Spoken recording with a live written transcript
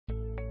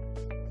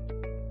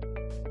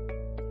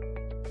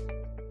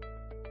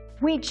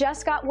We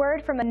just got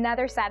word from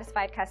another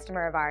satisfied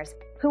customer of ours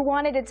who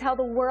wanted to tell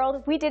the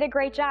world we did a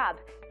great job.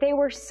 They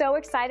were so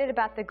excited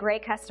about the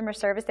great customer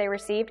service they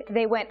received,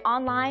 they went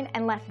online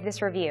and left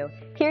this review.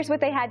 Here's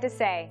what they had to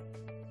say.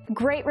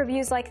 Great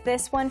reviews like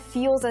this one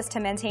fuels us to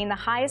maintain the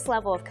highest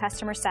level of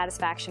customer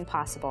satisfaction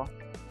possible.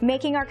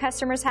 Making our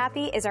customers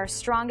happy is our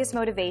strongest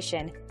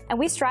motivation, and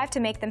we strive to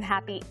make them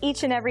happy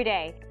each and every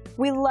day.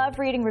 We love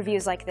reading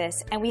reviews like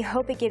this, and we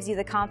hope it gives you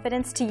the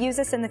confidence to use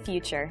us in the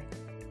future.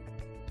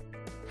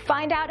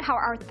 Find out how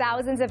our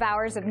thousands of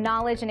hours of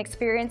knowledge and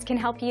experience can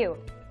help you.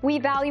 We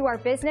value our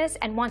business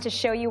and want to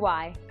show you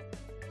why.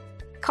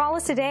 Call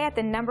us today at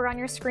the number on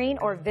your screen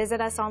or visit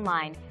us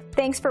online.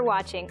 Thanks for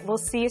watching. We'll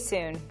see you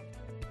soon.